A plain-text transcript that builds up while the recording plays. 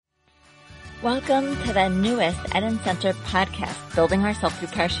Welcome to the newest Eden Center podcast, Building Ourselves Through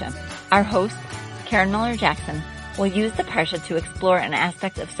Parsha. Our host, Karen Miller-Jackson, will use the Parsha to explore an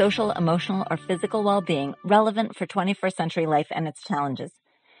aspect of social, emotional, or physical well-being relevant for 21st century life and its challenges.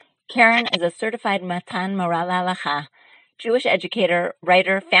 Karen is a certified Matan Moral Halacha, Jewish educator,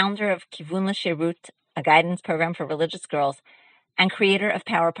 writer, founder of Kivun L'Shirut, a guidance program for religious girls, and creator of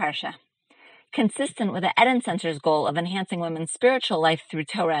Power Parsha. Consistent with the Eden Center's goal of enhancing women's spiritual life through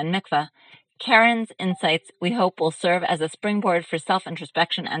Torah and mikvah, Karen's insights, we hope, will serve as a springboard for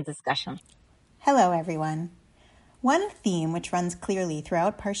self-introspection and discussion. Hello, everyone. One theme which runs clearly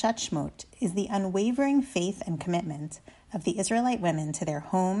throughout Parashat Shemot is the unwavering faith and commitment of the Israelite women to their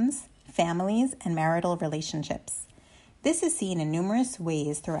homes, families, and marital relationships. This is seen in numerous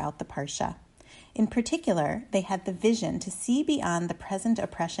ways throughout the Parsha. In particular, they had the vision to see beyond the present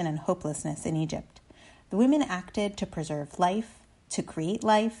oppression and hopelessness in Egypt. The women acted to preserve life, to create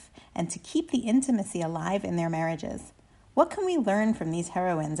life, and to keep the intimacy alive in their marriages. What can we learn from these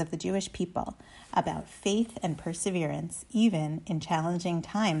heroines of the Jewish people about faith and perseverance, even in challenging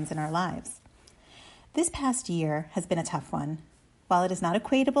times in our lives? This past year has been a tough one. While it is not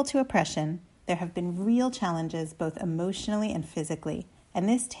equatable to oppression, there have been real challenges both emotionally and physically, and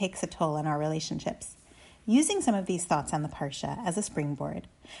this takes a toll on our relationships. Using some of these thoughts on the Parsha as a springboard,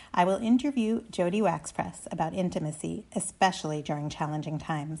 I will interview Jody Waxpress about intimacy, especially during challenging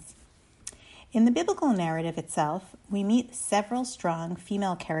times. In the biblical narrative itself, we meet several strong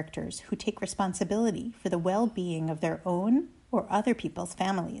female characters who take responsibility for the well-being of their own or other people's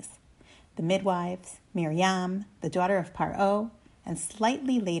families. The midwives, Miriam, the daughter of Paro, and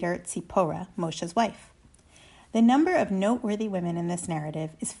slightly later Tzipporah, Moshe's wife. The number of noteworthy women in this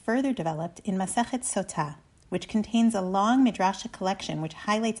narrative is further developed in Masechet Sotah, which contains a long midrashic collection which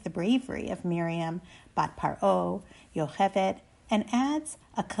highlights the bravery of Miriam, Bat Paro, Yocheved, and adds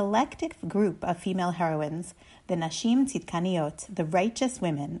a collective group of female heroines, the Nashim Tzidkaniot, the righteous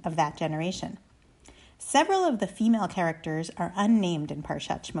women of that generation. Several of the female characters are unnamed in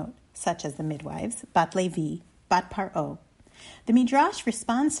Parashat Shemot, such as the midwives, Bat Levi, Bat Paro. The Midrash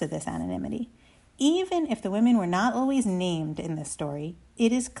responds to this anonymity. Even if the women were not always named in this story,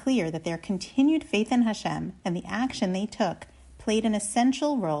 it is clear that their continued faith in Hashem and the action they took played an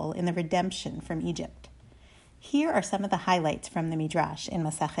essential role in the redemption from Egypt. Here are some of the highlights from the Midrash in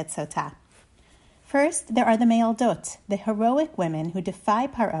Masechet Sotah. First, there are the Me'aldot, the heroic women who defy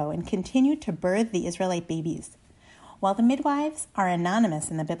Paro and continue to birth the Israelite babies. While the midwives are anonymous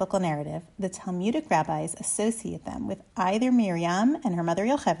in the biblical narrative, the Talmudic rabbis associate them with either Miriam and her mother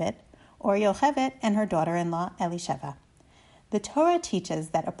Yocheved, or Yocheved and her daughter-in-law Elisheva. The Torah teaches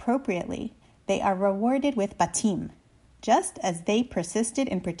that appropriately, they are rewarded with batim, just as they persisted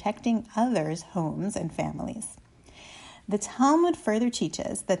in protecting others' homes and families. The Talmud further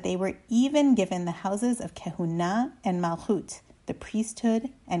teaches that they were even given the houses of Kehuna and Malchut, the priesthood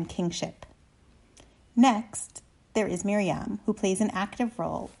and kingship. Next, there is Miriam, who plays an active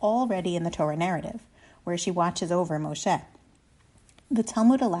role already in the Torah narrative, where she watches over Moshe. The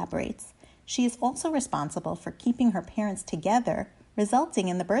Talmud elaborates, she is also responsible for keeping her parents together, resulting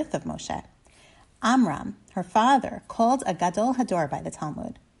in the birth of Moshe. Amram, her father, called a Gadol Hador by the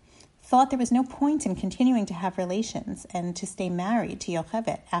Talmud, thought there was no point in continuing to have relations and to stay married to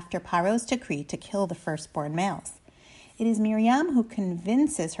Yocheved after Paro's decree to kill the firstborn males. It is Miriam who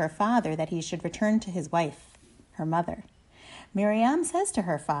convinces her father that he should return to his wife, her mother. Miriam says to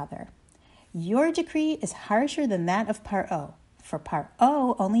her father, "Your decree is harsher than that of Paro. For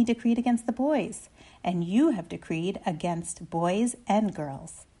Paro only decreed against the boys, and you have decreed against boys and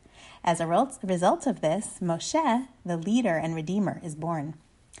girls." As a result of this, Moshe, the leader and redeemer, is born.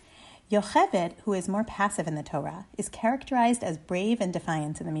 Yocheved, who is more passive in the Torah, is characterized as brave and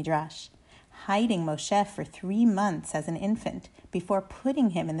defiant in the Midrash, hiding Moshe for 3 months as an infant before putting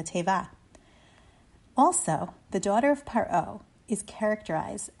him in the teva. Also, the daughter of Paro is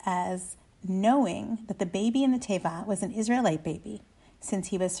characterized as knowing that the baby in the teva was an Israelite baby, since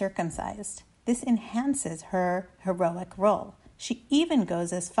he was circumcised. This enhances her heroic role. She even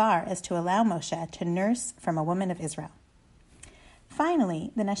goes as far as to allow Moshe to nurse from a woman of Israel.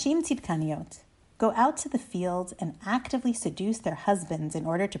 Finally, the Nashim Tzidkaniot go out to the fields and actively seduce their husbands in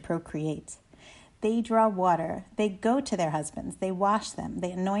order to procreate. They draw water, they go to their husbands, they wash them,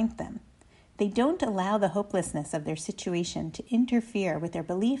 they anoint them. They don't allow the hopelessness of their situation to interfere with their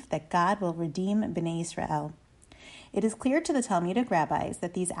belief that God will redeem Bnei Israel. It is clear to the Talmudic rabbis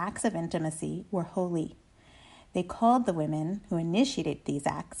that these acts of intimacy were holy. They called the women who initiated these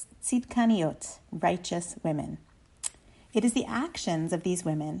acts tzidkaniot, righteous women. It is the actions of these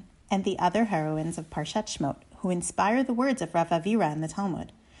women and the other heroines of Parashat Shemot who inspire the words of Rav Avira in the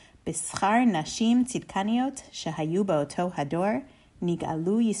Talmud. B'schar nashim tzidkaniot shehayu ba'oto hador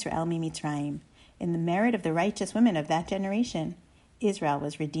nig'alu Yisrael mimitzrayim. In the merit of the righteous women of that generation, Israel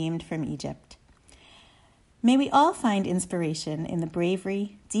was redeemed from Egypt. May we all find inspiration in the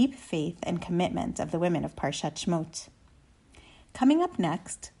bravery, deep faith, and commitment of the women of Parashat Shemot. Coming up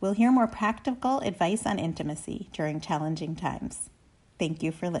next, we'll hear more practical advice on intimacy during challenging times. Thank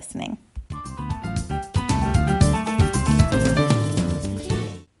you for listening.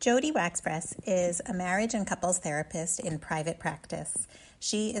 Jody Waxpress is a marriage and couples therapist in private practice.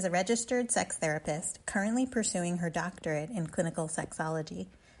 She is a registered sex therapist currently pursuing her doctorate in clinical sexology.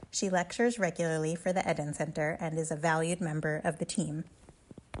 She lectures regularly for the Eden Center and is a valued member of the team.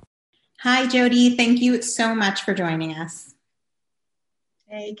 Hi, Jody. Thank you so much for joining us.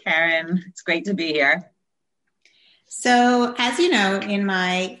 Hey, Karen. It's great to be here. So, as you know, in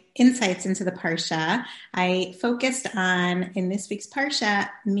my insights into the Parsha, I focused on, in this week's Parsha,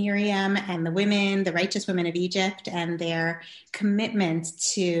 Miriam and the women, the righteous women of Egypt, and their commitment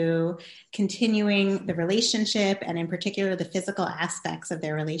to continuing the relationship, and in particular, the physical aspects of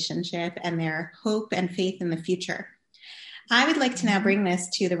their relationship and their hope and faith in the future. I would like to now bring this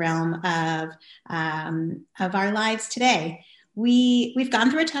to the realm of our lives today. We've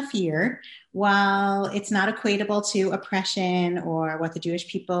gone through a tough year. While it's not equatable to oppression or what the Jewish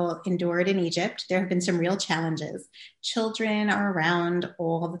people endured in Egypt, there have been some real challenges. Children are around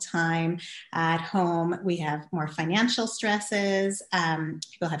all the time at home. We have more financial stresses.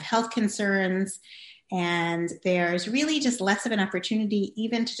 People have health concerns. And there's really just less of an opportunity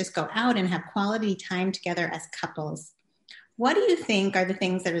even to just go out and have quality time together as couples. What do you think are the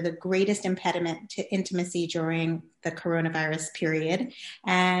things that are the greatest impediment to intimacy during the coronavirus period?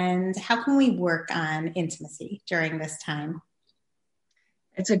 And how can we work on intimacy during this time?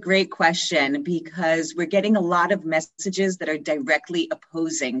 It's a great question because we're getting a lot of messages that are directly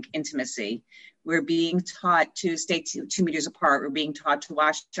opposing intimacy. We're being taught to stay 2 meters apart. We're being taught to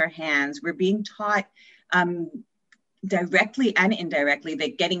wash our hands. We're being taught directly and indirectly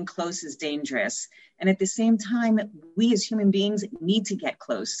that getting close is dangerous. And at the same time, we as human beings need to get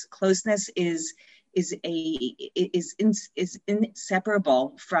close. Closeness is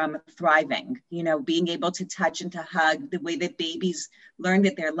inseparable from thriving. You know, being able to touch and to hug. The way that babies learn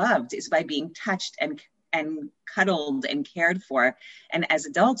that they're loved is by being touched and cuddled and cared for. And as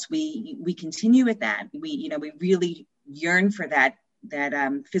adults, we continue with that. We really yearn for that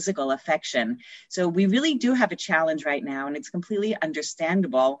physical affection. So we really do have a challenge right now, and it's completely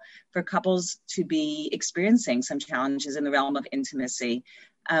understandable for couples to be experiencing some challenges in the realm of intimacy.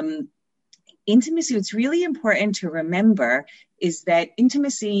 Intimacy, what's really important to remember is that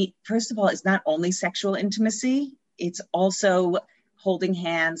intimacy, first of all, is not only sexual intimacy, it's also holding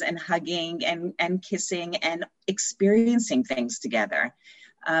hands and hugging and kissing and experiencing things together.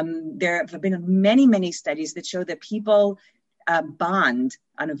 There have been many, many studies that show that people bond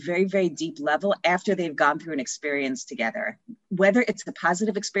on a very, very deep level after they've gone through an experience together, whether it's a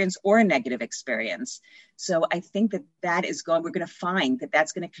positive experience or a negative experience. So I think we're going to find that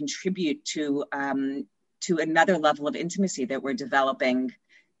that's going to contribute to another level of intimacy that we're developing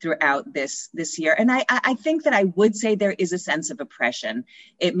throughout this year. And I think that I would say there is a sense of oppression.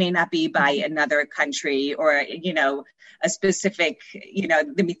 It may not be by another country or, a specific, the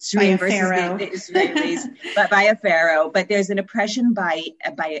Mitzrayim versus the Israelis, but by a pharaoh. But there's an oppression by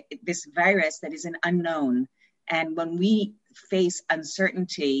this virus that is an unknown. And when we face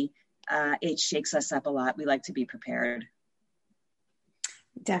uncertainty, it shakes us up a lot. We like to be prepared.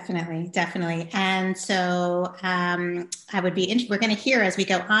 Definitely. And so we're going to hear as we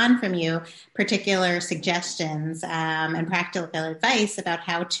go on from you particular suggestions and practical advice about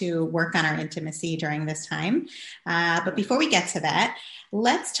how to work on our intimacy during this time. But before we get to that,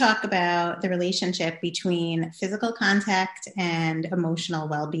 let's talk about the relationship between physical contact and emotional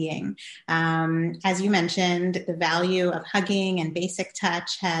well-being. As you mentioned, the value of hugging and basic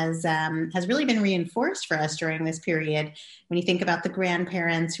touch has really been reinforced for us during this period. When you think about the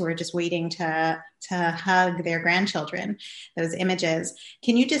grandparents who are just waiting to hug their grandchildren, those images.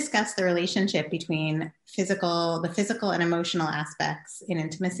 Can you discuss the relationship between the physical and emotional aspects in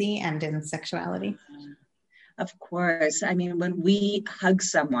intimacy and in sexuality? Of course. I mean, when we hug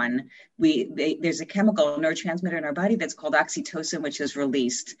someone, there's a chemical neurotransmitter in our body that's called oxytocin, which is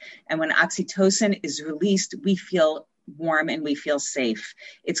released. And when oxytocin is released, we feel warm and we feel safe.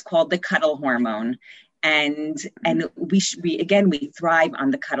 It's called the cuddle hormone. And we thrive on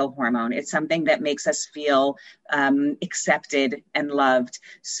the cuddle hormone. It's something that makes us feel accepted and loved.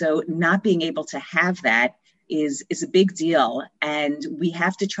 So not being able to have that is a big deal. And we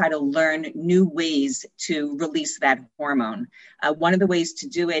have to try to learn new ways to release that hormone. One of the ways to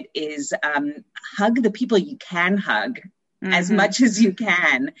do it is hug the people you can hug. As much as you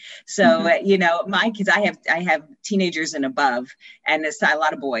can. So, my kids, I have teenagers and above, and it's a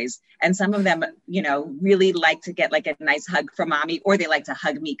lot of boys. And some of them, really like to get like a nice hug from mommy, or they like to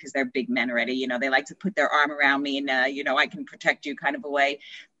hug me because they're big men already. They like to put their arm around me and, I can protect you kind of a way.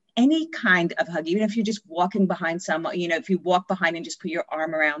 Any kind of hug, even if you're just walking behind someone, if you walk behind and just put your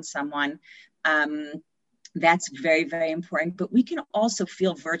arm around someone, that's very, very important. But we can also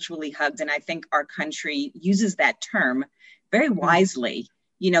feel virtually hugged. And I think our country uses that term very wisely,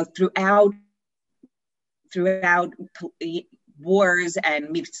 throughout wars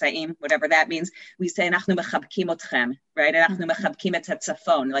and mivtzaim, whatever that means. We say, "Anachnu mechabkim otchem," right? "Anachnu mechabkim et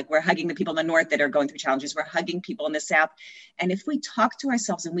hatzafon," like we're hugging the people in the north that are going through challenges. We're hugging people in the south. And if we talk to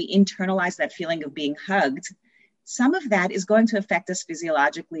ourselves and we internalize that feeling of being hugged, some of that is going to affect us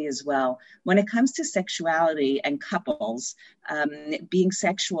physiologically as well. When it comes to sexuality and couples, being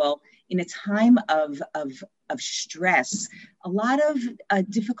sexual in a time of stress, a lot of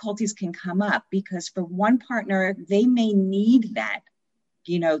difficulties can come up because for one partner, they may need that,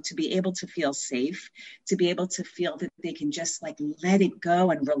 to be able to feel safe, to be able to feel that they can just like let it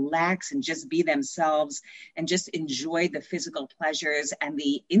go and relax and just be themselves and just enjoy the physical pleasures and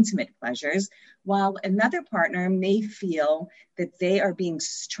the intimate pleasures, while another partner may feel that they are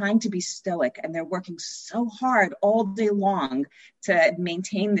trying to be stoic and they're working so hard all day long to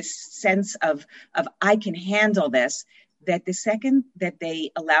maintain this sense of I can handle this, that the second that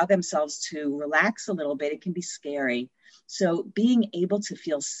they allow themselves to relax a little bit, it can be scary. So being able to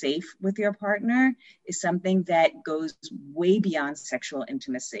feel safe with your partner is something that goes way beyond sexual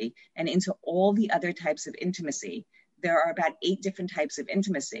intimacy and into all the other types of intimacy. There are about 8 different types of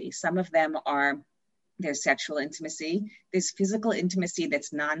intimacy. Some of them there's sexual intimacy, there's physical intimacy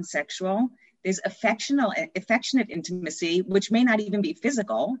that's non-sexual, there's affectionate intimacy, which may not even be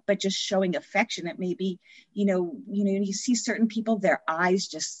physical, but just showing affection. It may be, you see certain people, their eyes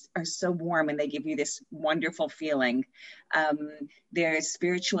just are so warm and they give you this wonderful feeling. There's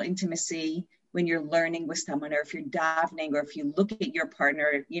spiritual intimacy when you're learning with someone, or if you're davening, or if you look at your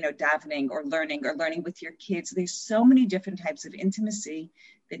partner, davening or learning with your kids. There's so many different types of intimacy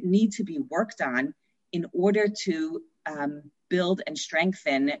that need to be worked on in order to build and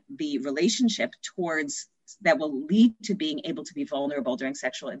strengthen the relationship that will lead to being able to be vulnerable during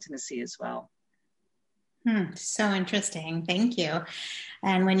sexual intimacy as well. So interesting. Thank you.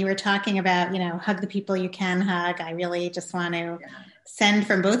 And when you were talking about, hug the people you can hug, I really just want to send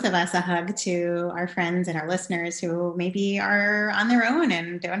from both of us a hug to our friends and our listeners who maybe are on their own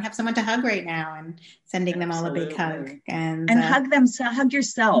and don't have someone to hug right now, and sending them all a big hug. And hug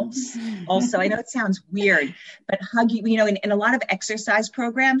yourselves. Also, I know it sounds weird, but hug you, in a lot of exercise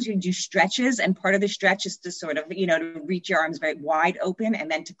programs, you do stretches, and part of the stretch is to sort of, to reach your arms very wide open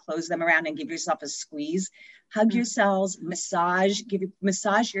and then to close them around and give yourself a squeeze. Hug yourselves, massage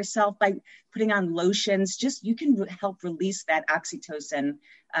yourself by putting on lotions. Just, you can help release that oxytocin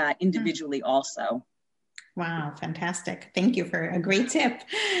individually also. Wow, fantastic. Thank you for a great tip.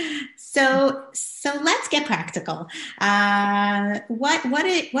 So let's get practical. What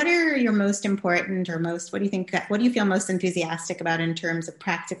are your most important, or what do you feel most enthusiastic about in terms of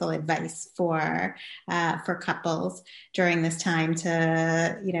practical advice for couples during this time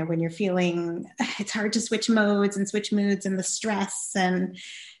to, when you're feeling it's hard to switch modes and switch moods and the stress and,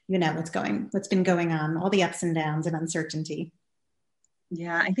 what's been going on, all the ups and downs and uncertainty?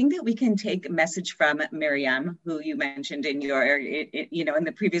 Yeah, I think that we can take a message from Miriam, who you mentioned in in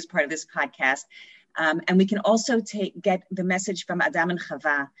the previous part of this podcast. And we can also get the message from Adam and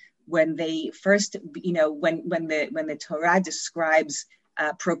Chava when they first, when the Torah describes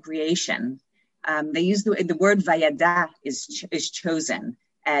procreation. They use the word vayada is chosen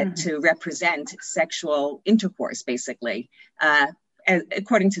to represent sexual intercourse, basically.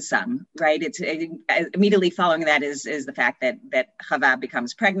 According to some, right? It's immediately following that is the fact that Chava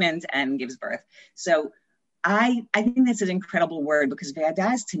becomes pregnant and gives birth. So I think that's an incredible word, because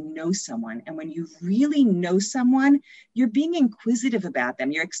Vayada is to know someone. And when you really know someone, you're being inquisitive about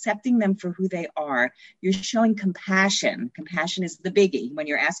them. You're accepting them for who they are. You're showing compassion. Compassion is the biggie. When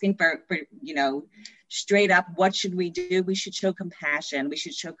you're asking for straight up, what should we do? We should show compassion. We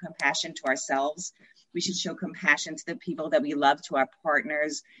should show compassion to ourselves. We should show compassion to the people that we love, to our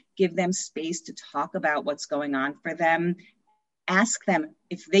partners, give them space to talk about what's going on for them. Ask them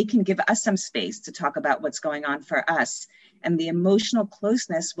if they can give us some space to talk about what's going on for us. And the emotional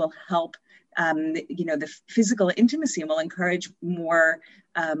closeness will help, the physical intimacy will encourage more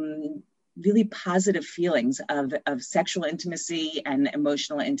really positive feelings of sexual intimacy and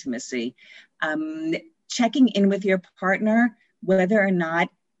emotional intimacy. Checking in with your partner, whether or not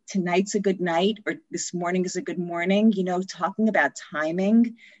tonight's a good night or this morning is a good morning, talking about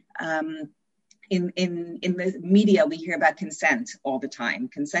timing. In the media, we hear about consent all the time.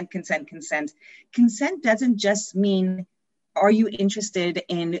 Consent. Consent doesn't just mean, are you interested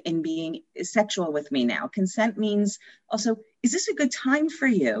in being sexual with me now? Consent means also, is this a good time for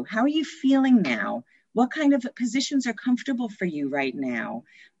you? How are you feeling now? What kind of positions are comfortable for you right now?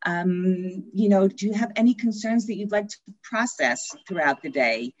 Do you have any concerns that you'd like to process throughout the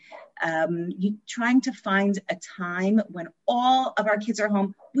day? You trying to find a time when all of our kids are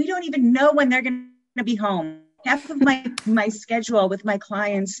home. We don't even know when they're going to be home. Half of my schedule with my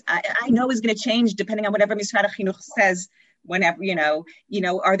clients, I know is going to change depending on whatever Misrad HaChinuch says. Whenever,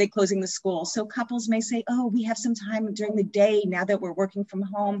 are they closing the school? So couples may say, oh, we have some time during the day now that we're working from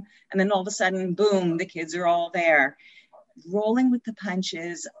home. And then all of a sudden, boom, the kids are all there. Rolling with the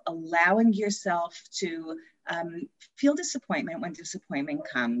punches, allowing yourself to feel disappointment when disappointment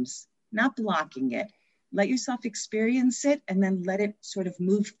comes, not blocking it. Let yourself experience it and then let it sort of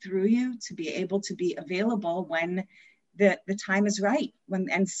move through you to be able to be available when the time is right,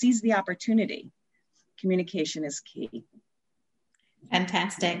 and seize the opportunity. Communication is key.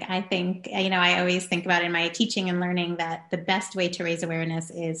 Fantastic. I think, I always think about in my teaching and learning that the best way to raise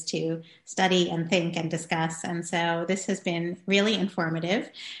awareness is to study and think and discuss. And so this has been really informative,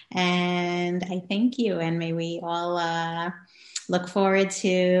 and I thank you. And may we all look forward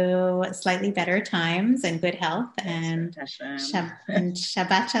to slightly better times and good health, and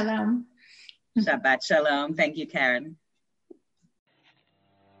Shabbat Shalom. Shabbat Shalom. Thank you, Karen.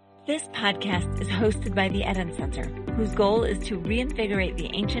 This podcast is hosted by the Eden Center, whose goal is to reinvigorate the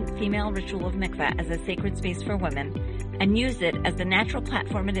ancient female ritual of mikveh as a sacred space for women and use it as the natural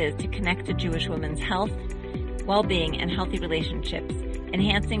platform it is to connect to Jewish women's health, well-being, and healthy relationships,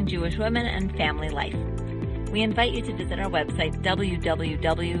 enhancing Jewish women and family life. We invite you to visit our website,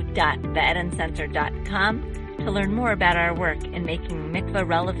 www.theedencenter.com, to learn more about our work in making mikveh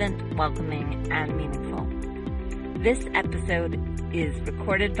relevant, welcoming, and meaningful. This episode is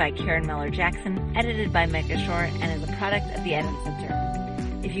recorded by Karen Miller-Jackson, edited by Micah Shore, and is a product of the Eden Center.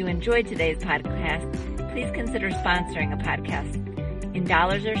 If you enjoyed today's podcast, please consider sponsoring a podcast in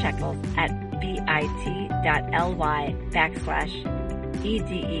dollars or shekels at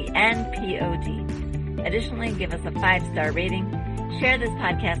bit.ly/EDENPOD. Additionally, give us a 5-star rating, share this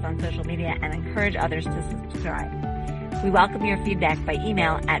podcast on social media, and encourage others to subscribe. We welcome your feedback by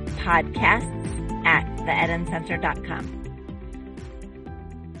email at podcasts@theedencenter.com.